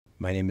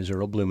My name is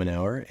Earl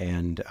Blumenauer,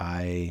 and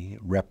I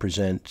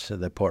represent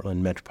the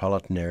Portland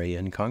metropolitan area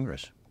in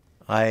Congress.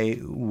 I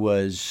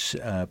was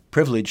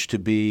privileged to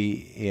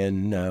be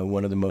in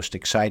one of the most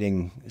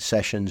exciting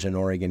sessions in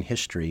Oregon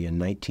history in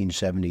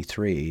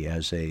 1973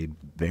 as a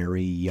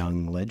very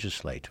young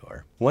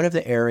legislator. One of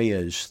the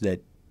areas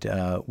that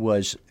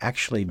was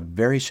actually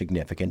very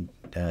significant,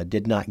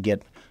 did not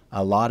get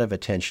a lot of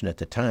attention at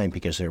the time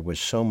because there was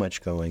so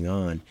much going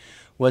on,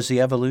 was the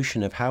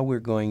evolution of how we're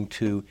going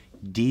to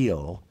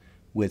deal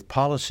with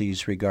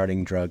policies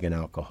regarding drug and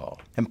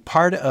alcohol. And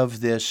part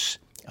of this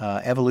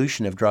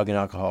evolution of drug and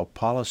alcohol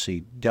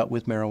policy dealt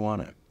with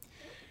marijuana.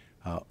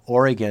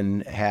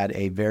 Oregon had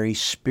a very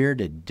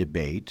spirited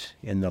debate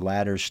in the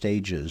latter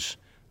stages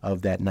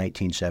of that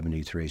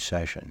 1973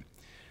 session.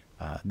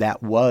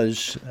 That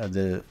was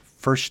the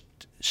first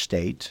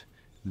state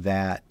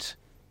that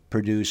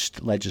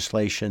produced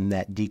legislation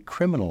that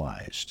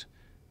decriminalized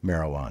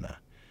marijuana.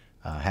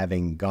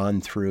 Having gone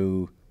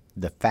through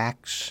the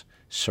facts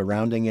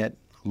surrounding it,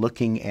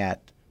 looking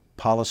at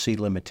policy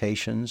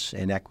limitations,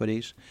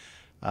 inequities,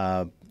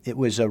 it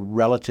was a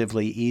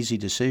relatively easy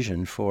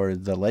decision for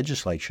the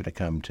legislature to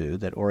come to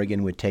that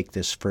Oregon would take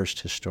this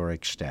first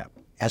historic step.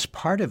 As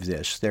part of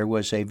this, there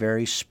was a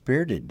very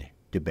spirited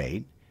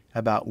debate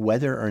about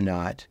whether or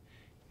not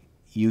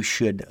you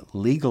should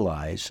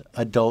legalize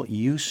adult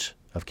use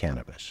of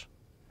cannabis.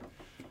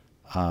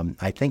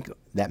 I think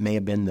that may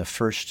have been the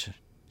first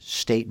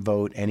state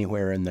vote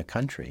anywhere in the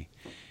country,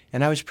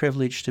 and I was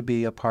privileged to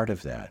be a part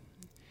of that.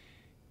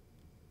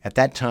 At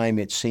that time,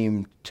 it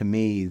seemed to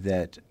me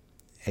that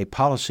a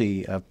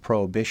policy of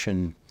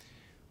prohibition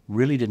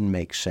really didn't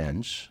make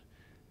sense,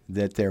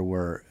 that there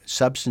were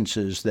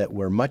substances that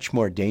were much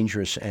more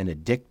dangerous and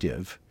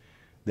addictive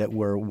that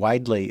were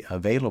widely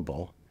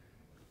available,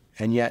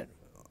 and yet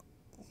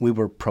we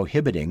were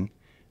prohibiting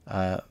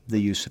the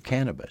use of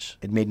cannabis.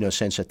 It made no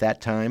sense at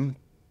that time.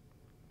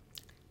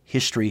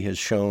 History has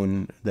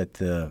shown that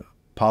the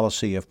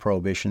policy of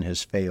prohibition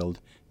has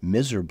failed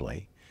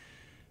miserably,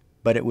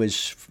 but it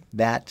was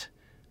that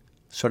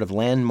sort of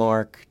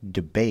landmark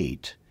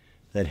debate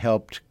that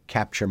helped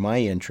capture my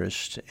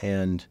interest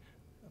and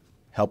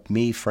helped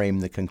me frame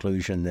the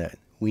conclusion that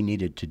we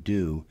needed to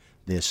do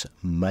this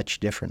much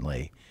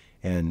differently,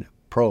 and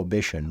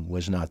prohibition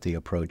was not the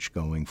approach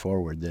going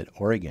forward that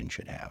Oregon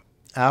should have.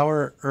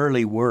 Our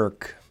early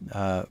work,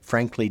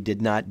 frankly,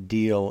 did not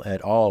deal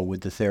at all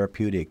with the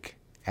therapeutic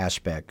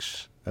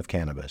aspects of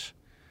cannabis.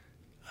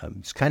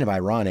 It's kind of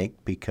ironic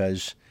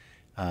because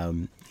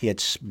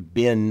it's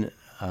been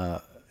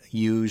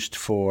used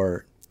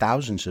for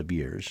thousands of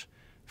years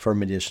for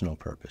medicinal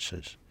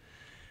purposes.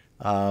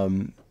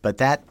 But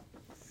that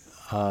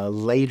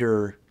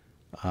later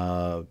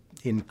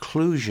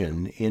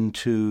inclusion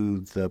into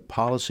the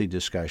policy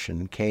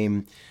discussion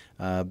came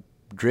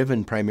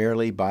driven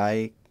primarily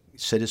by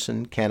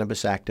citizen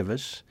cannabis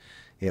activists.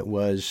 It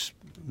was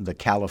the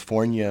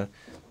California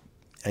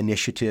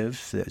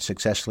initiative that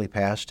successfully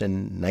passed in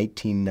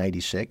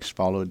 1996,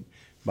 followed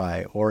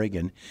by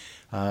Oregon,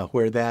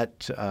 where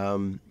that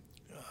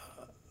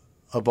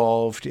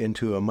evolved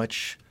into a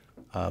much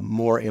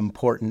more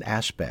important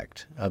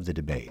aspect of the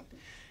debate.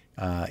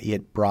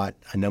 It brought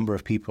a number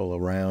of people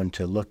around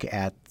to look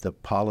at the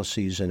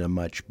policies in a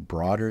much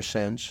broader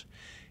sense,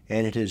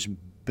 and it has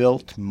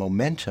built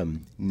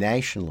momentum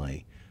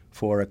nationally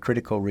for a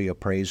critical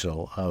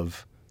reappraisal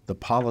of the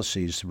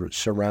policies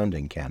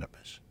surrounding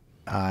cannabis.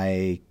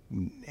 I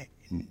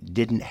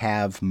didn't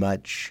have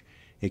much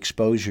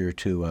exposure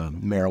to a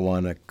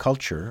marijuana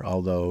culture,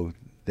 although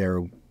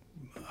there,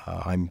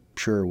 I'm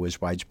sure, was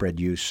widespread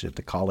use at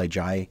the college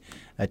I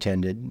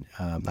attended.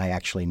 I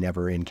actually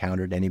never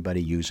encountered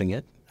anybody using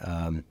it.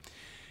 And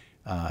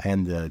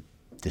the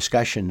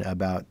discussion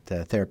about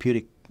the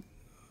therapeutic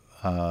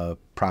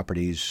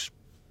properties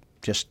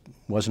just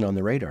wasn't on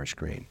the radar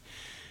screen.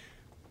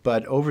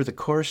 But over the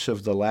course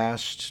of the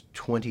last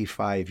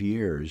 25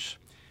 years,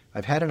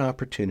 I've had an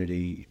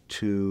opportunity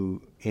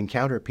to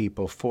encounter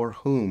people for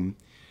whom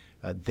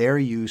their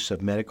use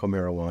of medical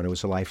marijuana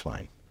was a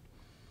lifeline.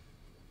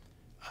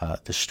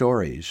 The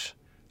stories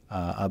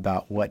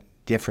about what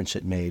difference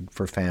it made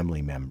for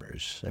family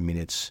members. I mean,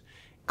 it's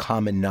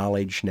common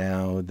knowledge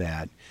now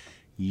that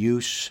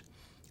use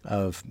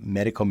of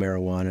medical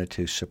marijuana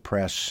to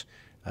suppress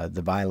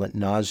the violent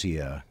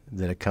nausea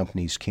that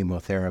accompanies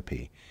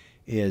chemotherapy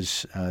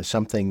is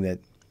something that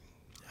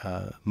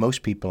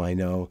most people I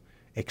know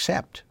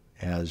accept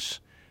as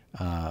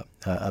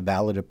a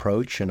valid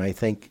approach. And I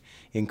think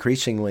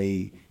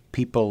increasingly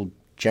people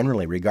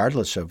generally,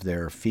 regardless of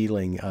their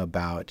feeling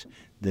about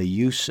the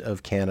use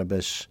of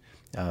cannabis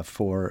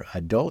for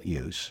adult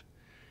use,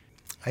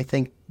 I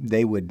think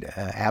they would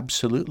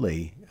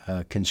absolutely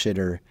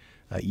consider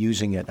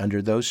using it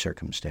under those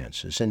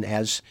circumstances. And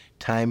as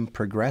time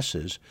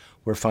progresses,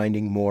 we're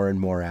finding more and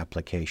more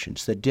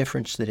applications. The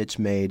difference that it's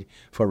made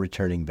for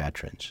returning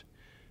veterans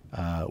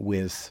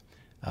with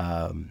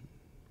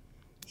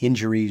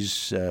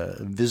injuries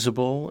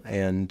visible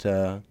and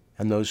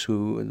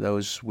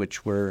those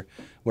which were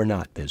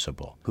not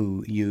visible,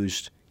 who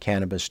used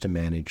cannabis to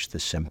manage the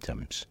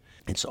symptoms.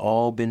 It's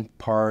all been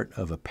part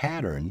of a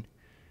pattern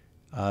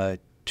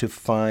to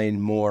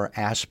find more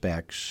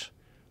aspects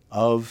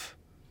of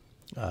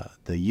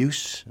the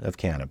use of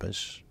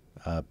cannabis,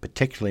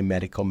 particularly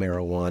medical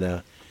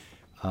marijuana,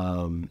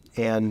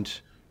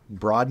 and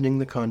broadening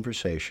the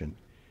conversation.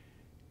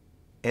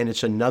 And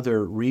it's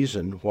another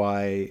reason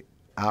why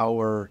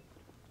our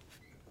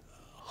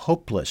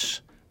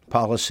hopeless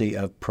policy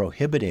of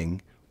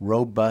prohibiting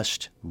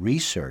robust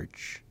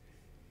research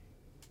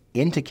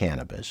into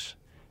cannabis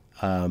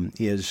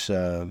is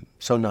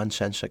so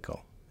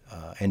nonsensical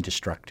and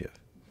destructive.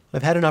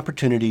 I've had an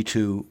opportunity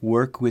to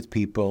work with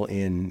people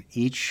in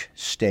each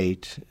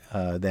state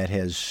that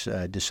has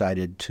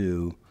decided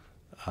to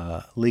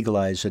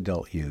legalize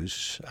adult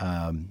use,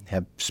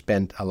 have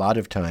spent a lot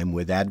of time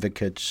with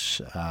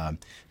advocates,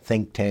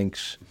 think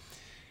tanks.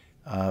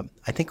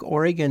 I think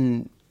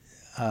Oregon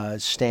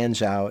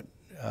stands out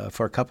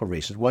for a couple of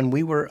reasons. One,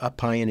 we were a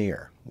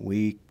pioneer.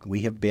 We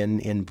have been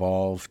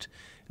involved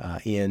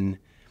in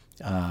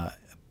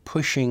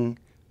pushing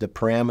the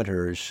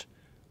parameters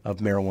of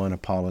marijuana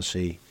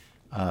policy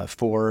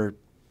for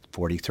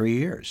 43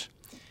 years.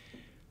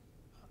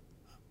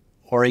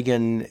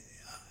 Oregon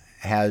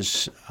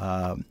has,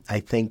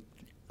 I think,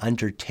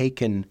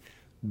 undertaken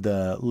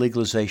the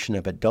legalization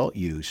of adult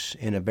use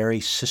in a very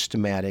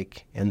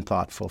systematic and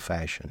thoughtful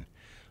fashion.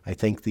 I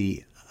think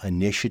the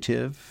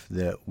initiative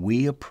that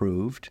we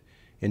approved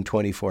in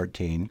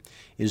 2014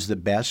 is the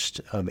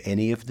best of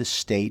any of the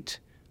state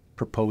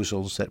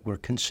proposals that were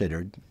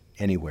considered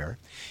anywhere.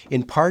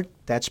 In part,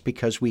 that's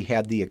because we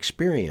had the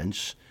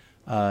experience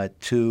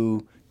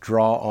to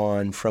draw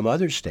on from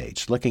other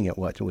states, looking at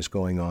what was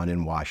going on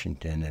in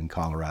Washington and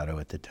Colorado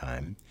at the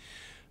time,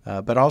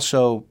 but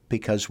also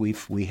because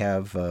we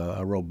have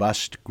a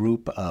robust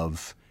group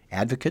of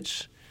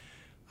advocates,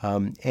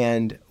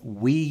 and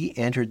we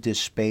entered this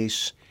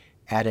space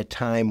at a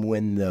time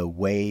when the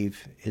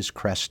wave is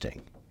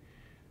cresting,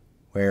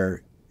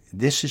 where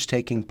this is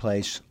taking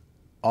place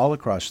all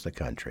across the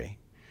country,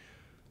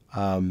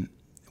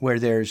 where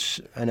there's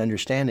an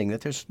understanding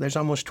that there's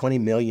almost 20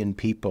 million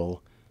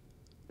people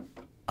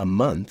a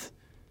month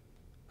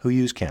who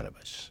use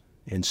cannabis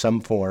in some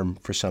form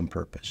for some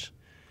purpose,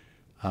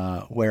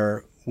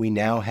 where we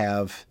now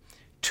have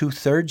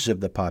 2/3 of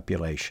the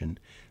population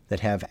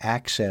that have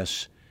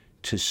access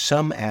to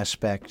some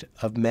aspect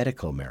of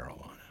medical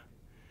marijuana.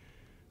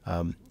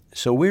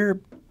 So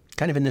we're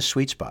kind of in this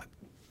sweet spot.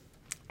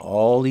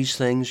 All these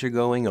things are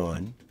going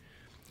on.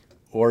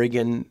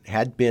 Oregon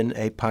had been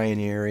a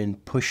pioneer in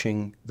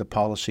pushing the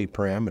policy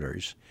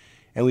parameters,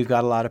 and we've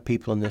got a lot of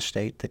people in this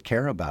state that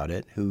care about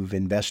it, who've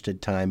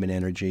invested time and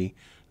energy,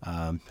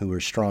 who are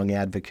strong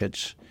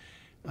advocates,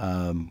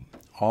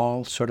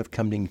 all sort of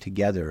coming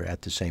together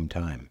at the same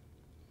time.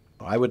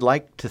 I would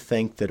like to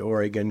think that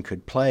Oregon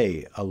could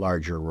play a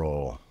larger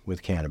role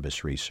with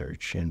cannabis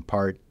research, in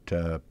part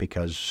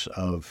because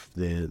of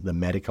the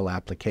medical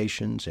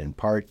applications, in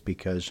part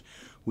because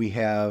we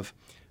have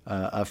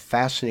a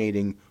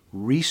fascinating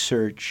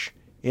research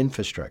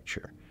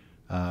infrastructure.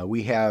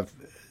 We have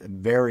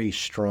very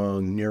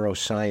strong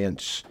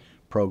neuroscience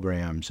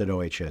programs at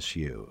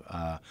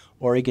OHSU.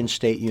 Oregon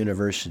State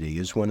University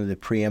is one of the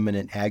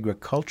preeminent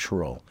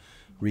agricultural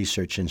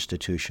research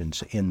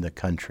institutions in the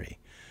country.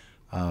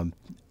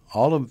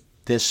 All of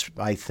this,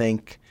 I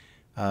think,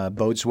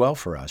 bodes well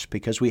for us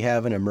because we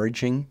have an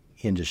emerging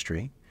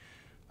industry.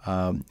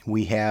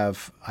 We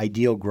have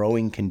ideal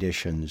growing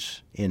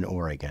conditions in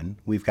Oregon.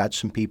 We've got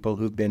some people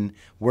who've been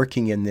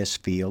working in this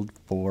field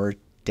for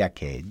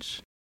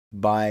decades.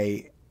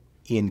 By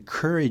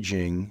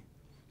encouraging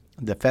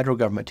the federal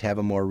government to have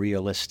a more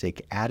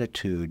realistic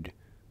attitude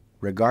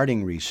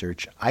regarding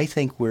research, I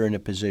think we're in a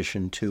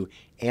position to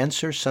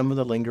answer some of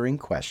the lingering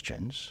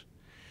questions,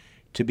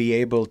 to be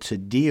able to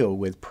deal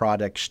with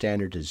product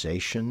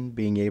standardization,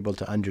 being able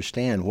to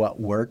understand what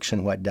works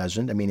and what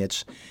doesn't. I mean,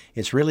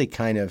 it's really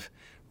kind of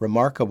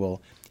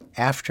remarkable,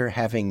 after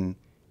having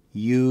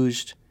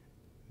used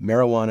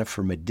marijuana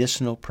for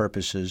medicinal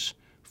purposes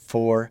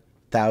for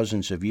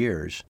thousands of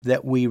years,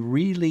 that we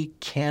really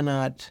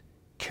cannot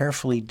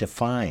carefully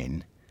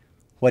define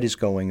what is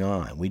going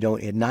on. We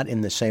don't, not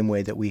in the same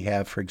way that we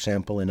have, for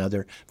example, in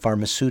other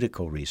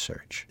pharmaceutical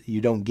research. You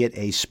don't get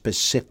a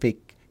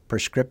specific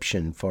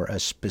prescription for a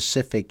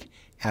specific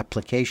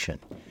application.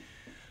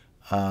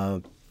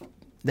 That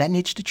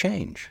needs to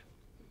change.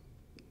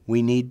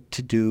 We need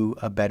to do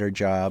a better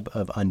job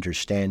of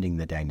understanding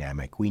the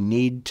dynamic. We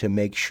need to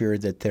make sure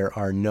that there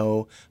are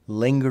no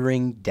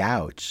lingering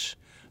doubts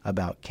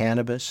about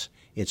cannabis,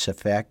 its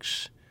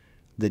effects,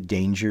 the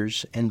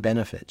dangers and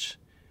benefits.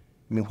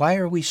 I mean, why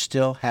are we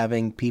still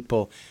having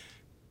people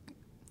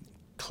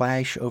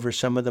clash over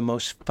some of the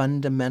most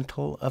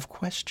fundamental of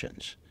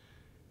questions?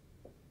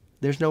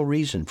 There's no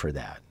reason for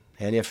that.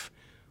 And if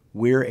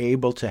we're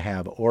able to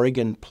have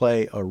Oregon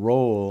play a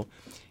role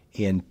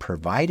in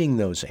providing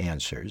those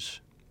answers,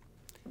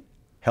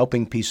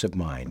 helping peace of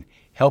mind,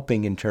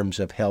 helping in terms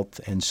of health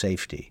and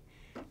safety,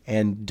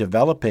 and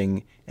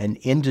developing an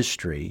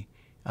industry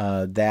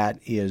that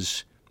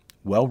is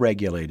well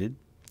regulated,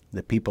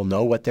 that people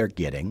know what they're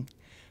getting,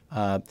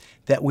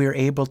 that we're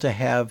able to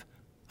have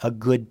a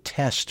good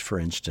test, for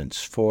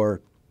instance,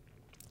 for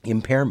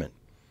impairment.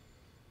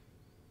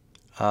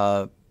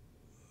 All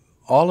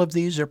of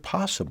these are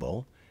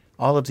possible.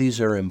 All of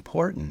these are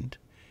important.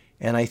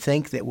 And I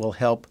think that will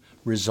help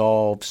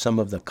resolve some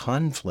of the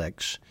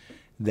conflicts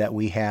that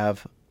we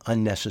have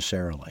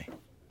unnecessarily.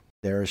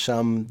 There are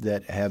some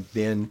that have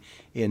been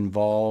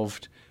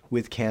involved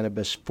with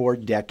cannabis for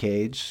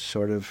decades,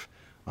 sort of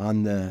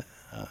on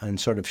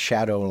sort of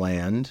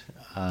shadowland.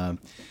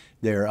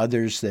 There are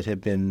others that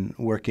have been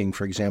working,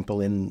 for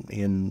example,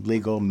 in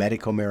legal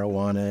medical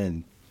marijuana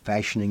and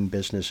fashioning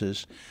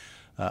businesses.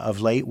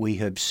 Of late, we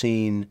have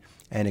seen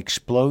an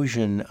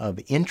explosion of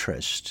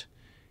interest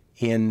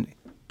in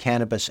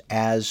cannabis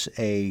as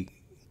a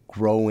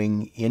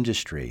growing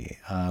industry,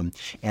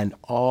 and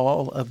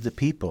all of the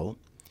people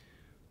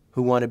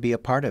who want to be a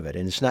part of it.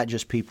 And it's not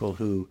just people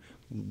who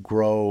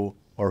grow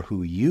or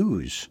who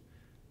use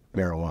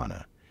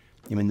marijuana.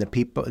 I mean, the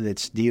people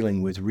that's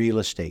dealing with real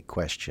estate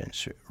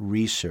questions,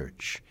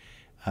 research,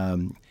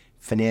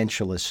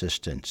 financial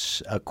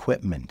assistance,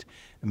 equipment.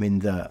 I mean,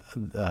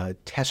 the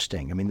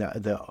testing. I mean,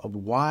 the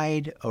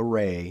wide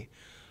array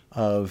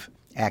of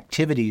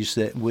activities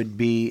that would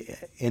be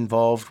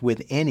involved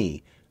with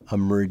any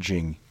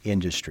emerging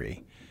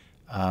industry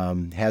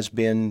has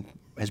been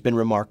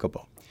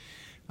remarkable.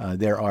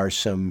 There are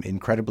some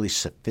incredibly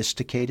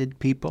sophisticated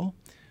people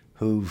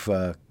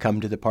who've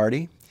come to the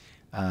party.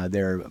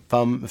 There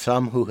are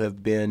some who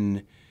have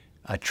been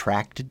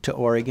attracted to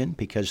Oregon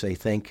because they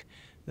think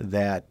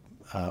that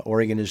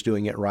Oregon is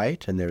doing it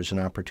right and there's an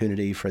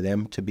opportunity for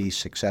them to be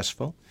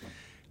successful.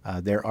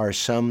 There are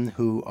some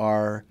who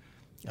are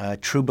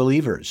true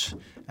believers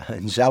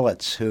and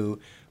zealots who,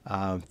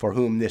 for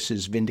whom this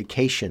is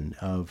vindication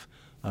of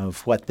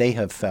what they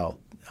have felt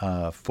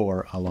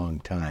for a long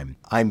time.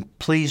 I'm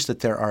pleased that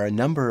there are a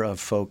number of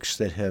folks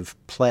that have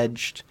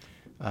pledged,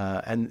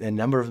 and a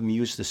number of them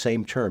use the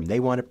same term. They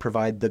want to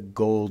provide the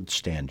gold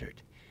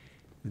standard.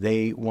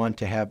 They want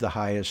to have the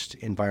highest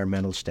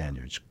environmental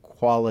standards,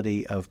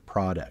 quality of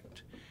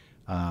product.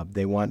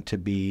 They want to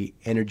be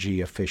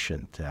energy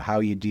efficient, how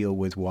you deal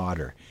with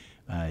water,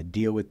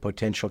 deal with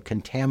potential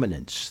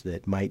contaminants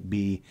that might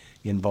be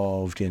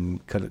involved in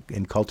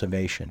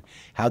cultivation,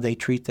 how they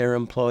treat their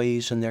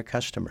employees and their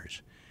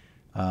customers.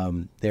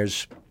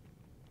 There's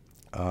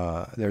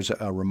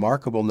a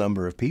remarkable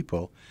number of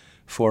people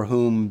for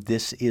whom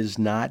this is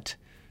not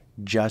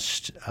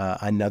just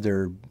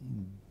another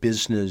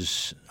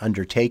business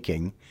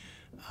undertaking.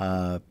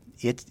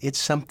 It's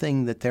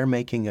something that they're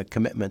making a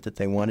commitment that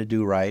they want to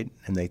do right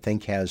and they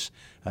think has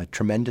a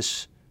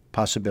tremendous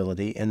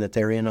possibility and that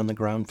they're in on the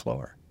ground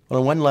floor. Well,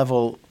 on one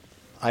level,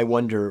 I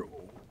wonder,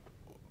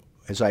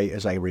 as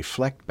I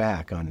reflect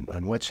back on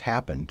what's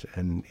happened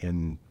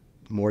in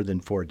more than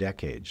 4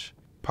 decades,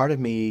 part of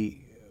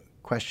me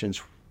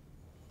questions,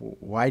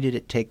 why did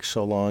it take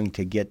so long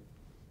to get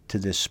to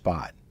this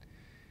spot?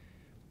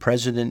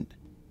 President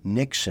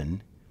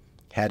Nixon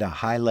had a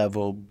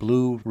high-level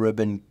blue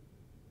ribbon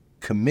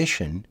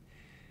commission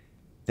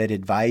that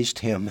advised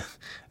him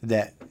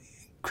that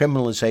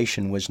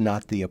criminalization was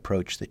not the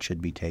approach that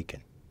should be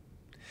taken.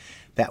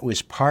 That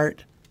was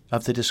part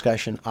of the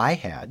discussion I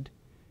had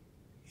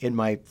in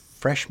my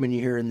freshman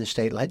year in the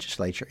state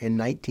legislature in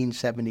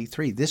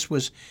 1973. This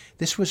was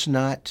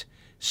not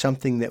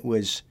something that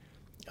was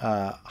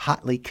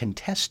hotly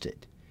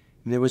contested.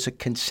 There was a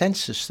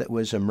consensus that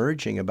was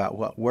emerging about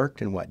what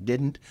worked and what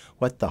didn't,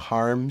 what the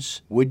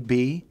harms would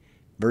be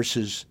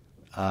versus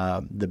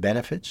the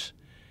benefits.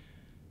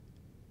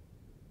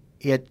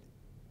 It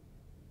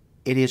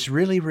is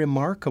really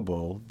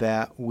remarkable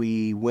that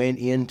we went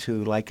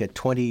into like a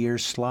 20-year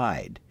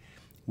slide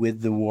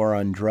with the war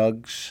on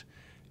drugs,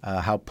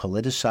 how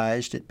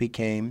politicized it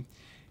became,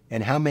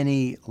 and how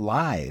many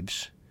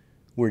lives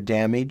were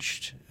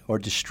damaged or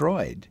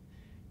destroyed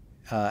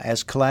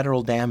as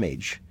collateral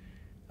damage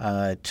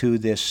to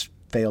this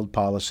failed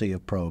policy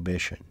of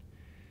prohibition.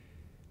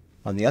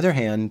 On the other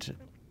hand,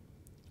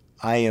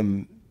 I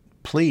am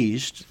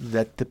pleased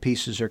that the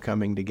pieces are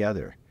coming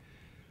together.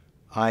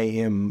 I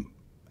am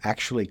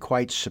actually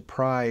quite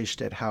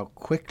surprised at how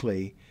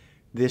quickly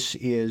this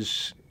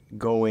is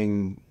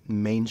going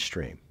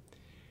mainstream.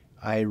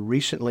 I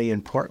recently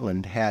in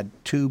Portland had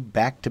 2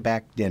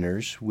 back-to-back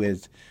dinners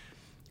with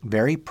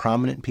very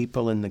prominent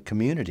people in the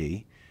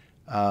community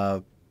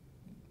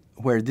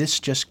where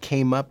this just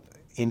came up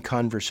in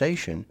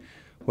conversation,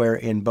 where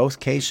in both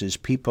cases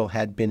people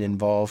had been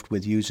involved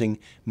with using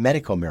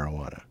medical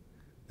marijuana,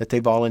 that they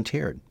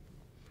volunteered.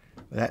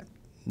 That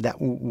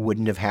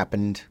wouldn't have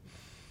happened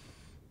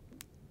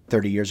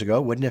 30 years ago,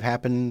 wouldn't have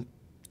happened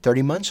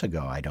 30 months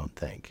ago, I don't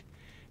think.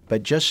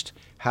 But just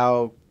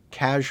how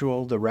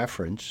casual the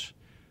reference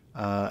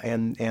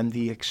and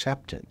the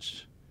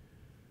acceptance.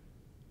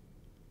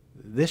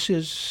 This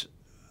is,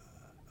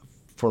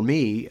 for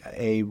me,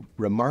 a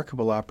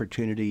remarkable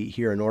opportunity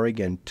here in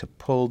Oregon to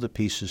pull the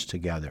pieces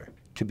together,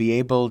 to be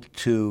able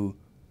to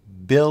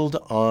build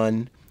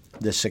on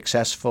the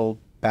successful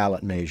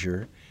ballot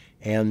measure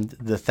and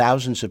the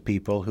thousands of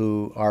people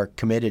who are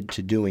committed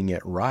to doing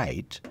it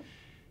right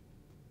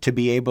to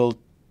be able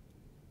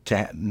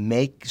to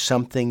make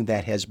something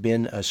that has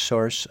been a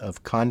source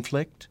of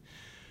conflict,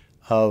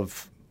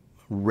 of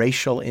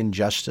racial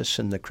injustice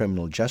in the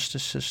criminal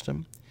justice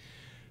system.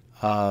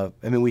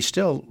 We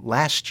still,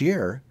 last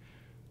year,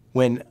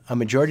 when a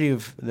majority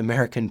of the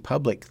American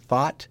public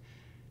thought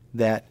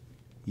that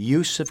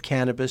use of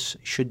cannabis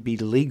should be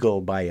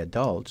legal by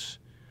adults,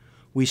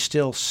 we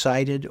still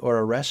cited or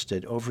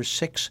arrested over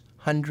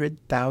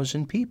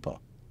 600,000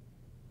 people.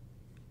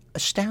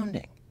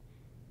 Astounding.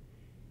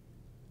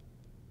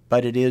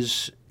 But it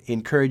is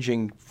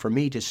encouraging for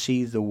me to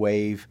see the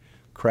wave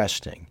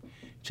cresting,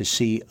 to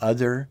see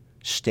other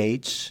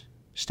states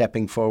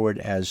stepping forward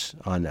as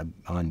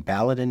on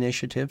ballot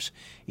initiatives,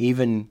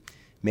 even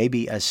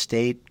maybe a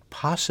state,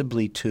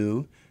 possibly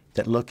two,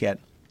 that look at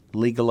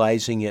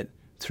legalizing it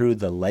through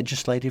the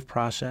legislative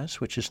process,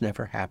 which has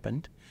never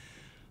happened.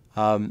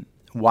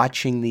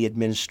 Watching the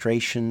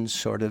administration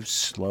sort of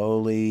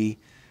slowly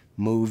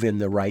move in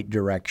the right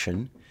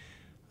direction,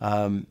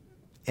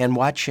 and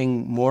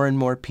watching more and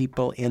more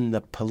people in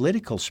the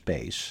political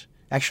space.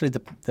 Actually,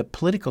 the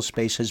political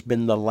space has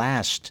been the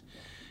last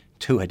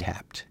to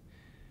adapt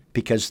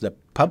because the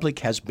public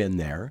has been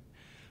there.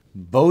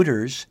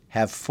 Voters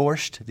have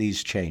forced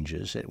these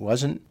changes. It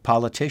wasn't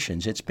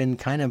politicians. It's been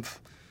kind of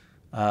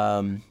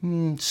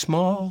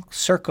small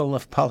circle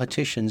of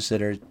politicians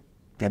that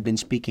have been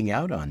speaking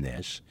out on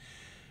this.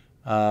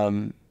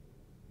 But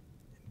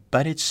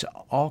it's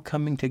all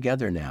coming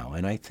together now,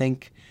 and I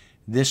think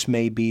this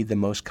may be the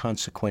most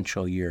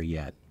consequential year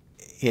yet.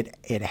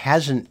 It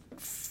hasn't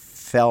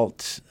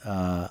felt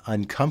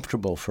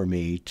uncomfortable for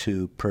me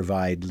to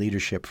provide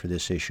leadership for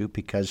this issue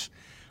because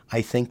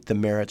I think the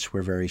merits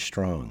were very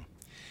strong.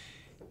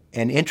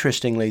 And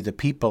interestingly, the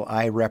people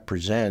I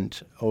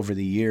represent over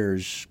the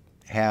years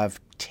have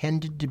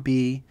tended to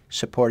be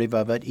supportive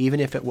of it, even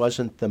if it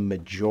wasn't the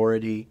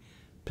majority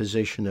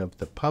position of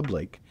the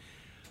public.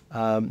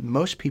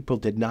 Most people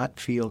did not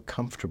feel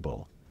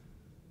comfortable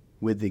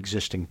with the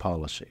existing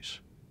policies.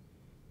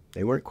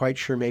 They weren't quite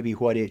sure maybe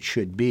what it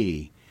should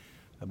be,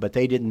 but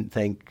they didn't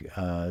think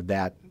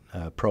that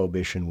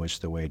prohibition was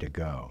the way to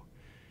go.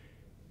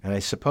 And I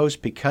suppose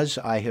because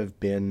I have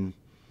been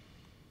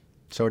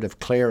sort of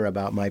clear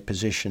about my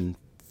position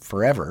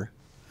forever,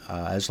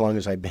 as long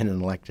as I've been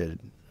an elected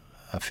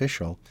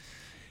official,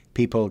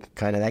 people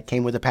that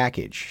came with a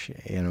package.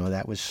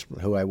 That was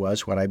who I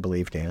was, what I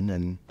believed in,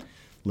 and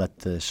let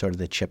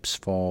the chips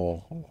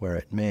fall where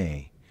it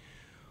may.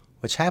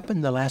 What's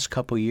happened the last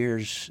couple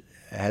years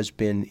has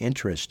been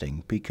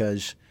interesting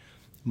because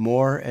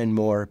more and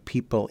more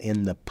people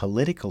in the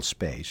political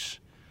space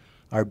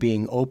are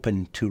being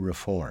open to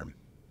reform.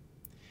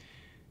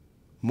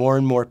 More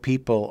and more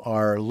people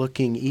are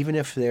looking, even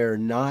if they're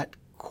not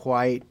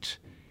quite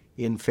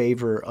in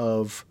favor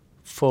of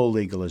full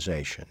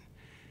legalization,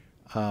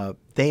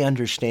 they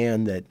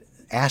understand that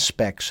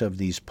aspects of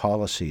these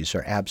policies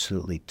are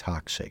absolutely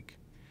toxic.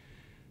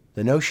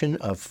 The notion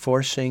of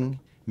forcing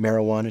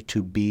marijuana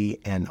to be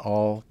an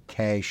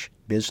all-cash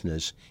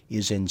business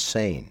is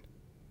insane.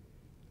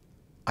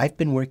 I've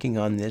been working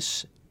on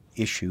this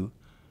issue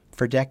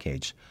for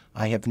decades.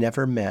 I have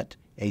never met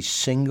a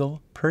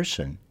single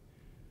person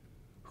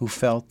who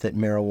felt that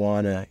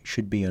marijuana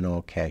should be an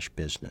all-cash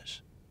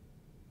business.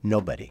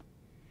 Nobody.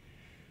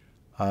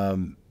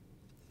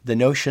 The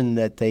notion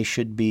that they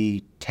should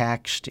be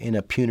taxed in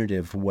a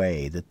punitive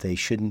way, that they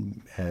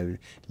shouldn't,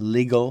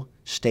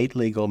 state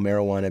legal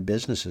marijuana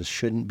businesses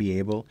shouldn't be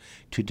able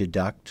to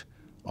deduct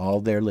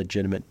all their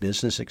legitimate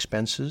business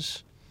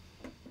expenses,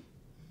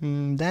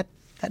 that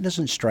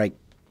doesn't strike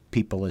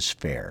people as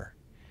fair.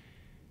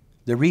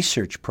 The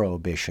research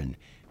prohibition,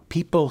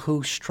 people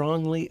who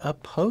strongly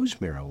oppose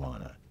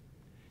marijuana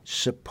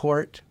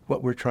support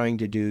what we're trying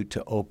to do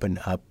to open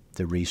up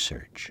the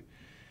research.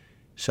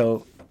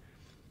 So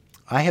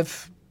I've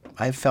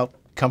felt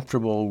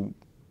comfortable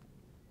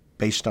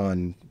based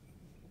on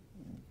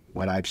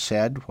what I've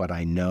said, what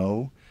I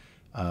know,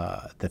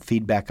 the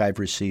feedback I've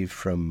received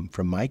from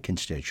my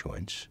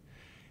constituents,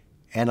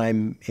 and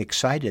I'm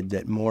excited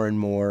that more and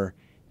more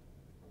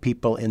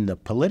people in the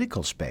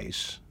political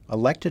space,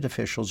 elected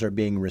officials, are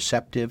being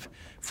receptive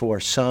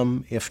for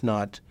some, if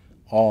not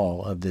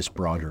all, of this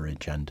broader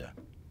agenda.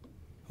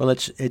 Well,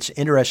 it's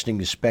interesting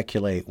to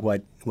speculate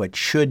what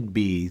should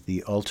be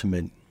the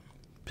ultimate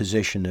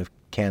position of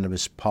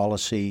cannabis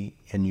policy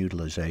and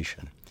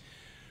utilization.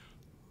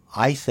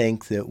 I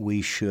think that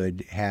we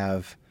should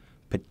have,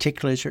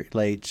 particularly as it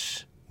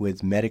relates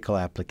with medical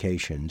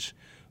applications,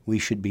 we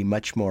should be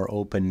much more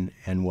open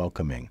and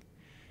welcoming.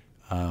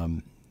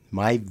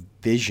 My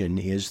vision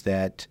is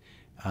that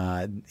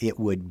it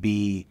would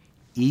be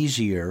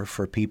easier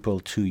for people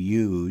to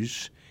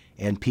use,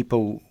 and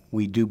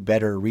we do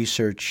better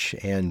research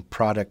and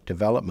product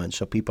development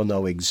so people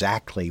know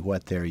exactly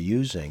what they're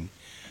using.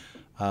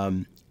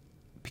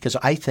 Because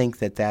I think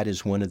that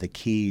is one of the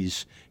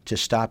keys to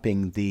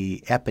stopping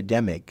the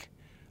epidemic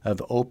of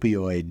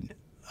opioid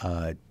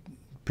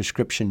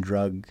prescription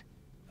drug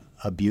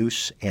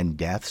abuse and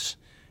deaths.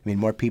 I mean,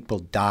 more people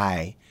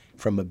die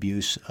from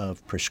abuse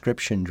of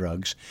prescription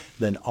drugs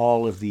than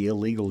all of the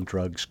illegal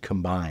drugs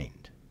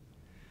combined.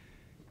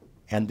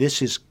 And this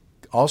is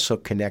also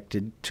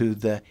connected to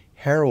the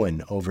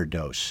heroin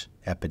overdose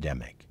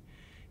epidemic.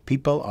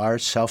 People are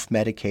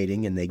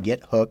self-medicating and they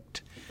get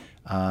hooked,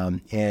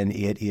 and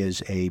it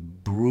is a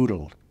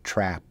brutal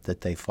trap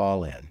that they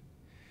fall in.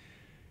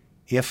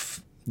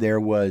 If there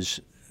was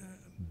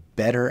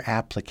better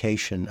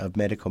application of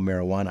medical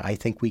marijuana, I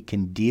think we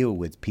can deal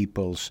with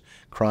people's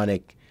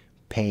chronic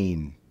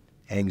pain,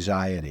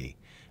 anxiety,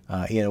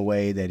 in a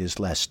way that is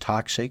less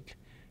toxic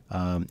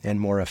and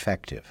more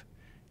effective,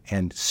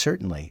 and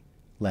certainly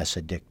less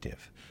addictive.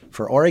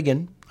 For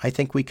Oregon, I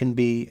think we can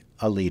be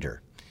a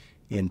leader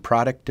in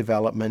product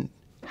development,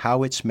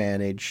 how it's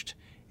managed,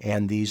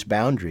 and these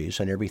boundaries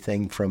on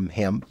everything from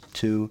hemp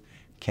to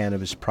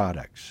cannabis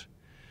products.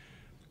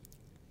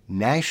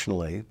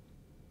 Nationally,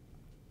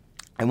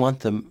 I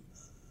want the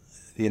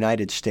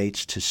United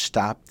States to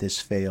stop this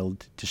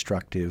failed,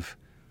 destructive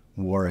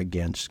war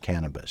against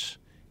cannabis.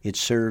 It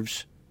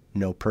serves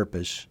no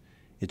purpose.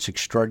 It's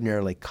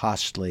extraordinarily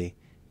costly,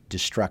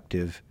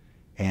 destructive,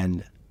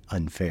 and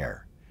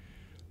unfair.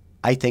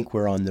 I think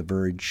we're on the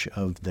verge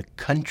of the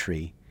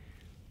country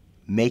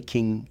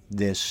making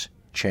this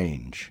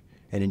change.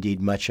 And indeed,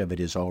 much of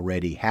it is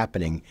already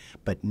happening,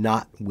 but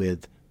not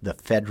with the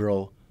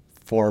federal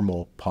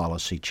formal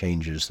policy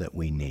changes that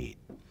we need.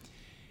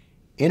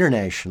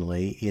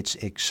 Internationally, it's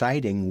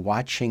exciting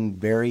watching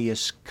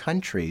various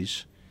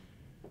countries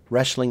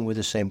wrestling with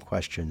the same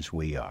questions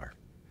we are.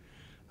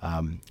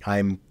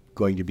 I'm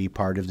going to be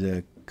part of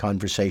the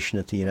conversation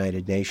at the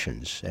United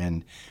Nations,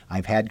 and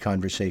I've had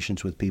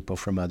conversations with people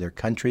from other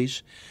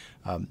countries.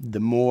 The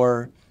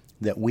more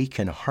that we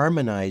can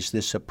harmonize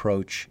this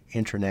approach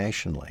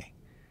internationally,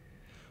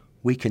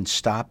 we can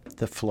stop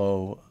the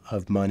flow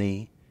of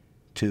money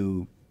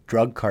to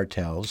drug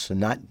cartels, and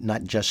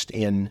not just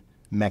in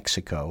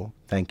Mexico,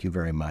 thank you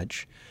very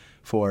much,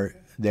 for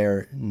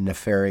their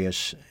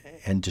nefarious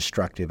and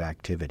destructive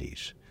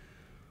activities.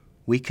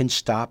 We can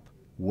stop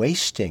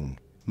wasting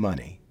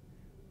money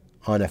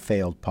on a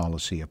failed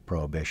policy of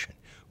prohibition.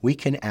 We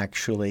can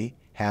actually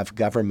have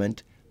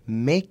government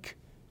make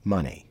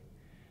money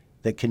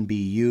that can be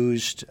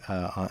used,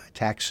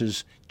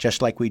 taxes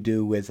just like we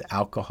do with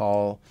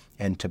alcohol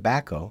and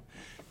tobacco,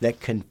 that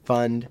can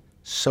fund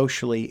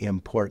socially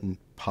important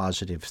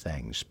positive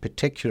things,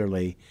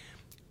 particularly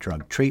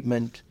drug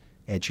treatment,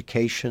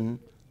 education,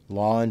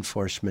 law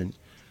enforcement,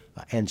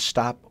 and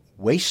stop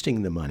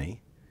wasting the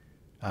money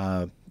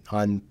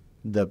on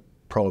the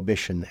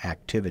prohibition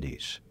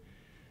activities.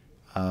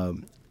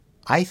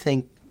 I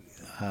think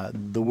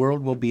the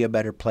world will be a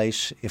better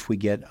place if we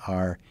get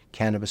our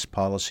cannabis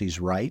policies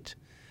right.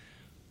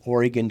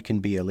 Oregon can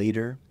be a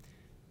leader.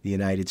 The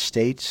United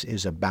States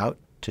is about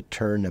to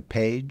turn a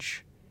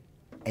page,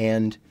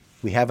 and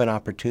we have an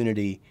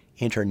opportunity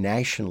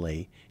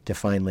internationally to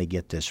finally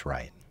get this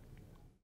right.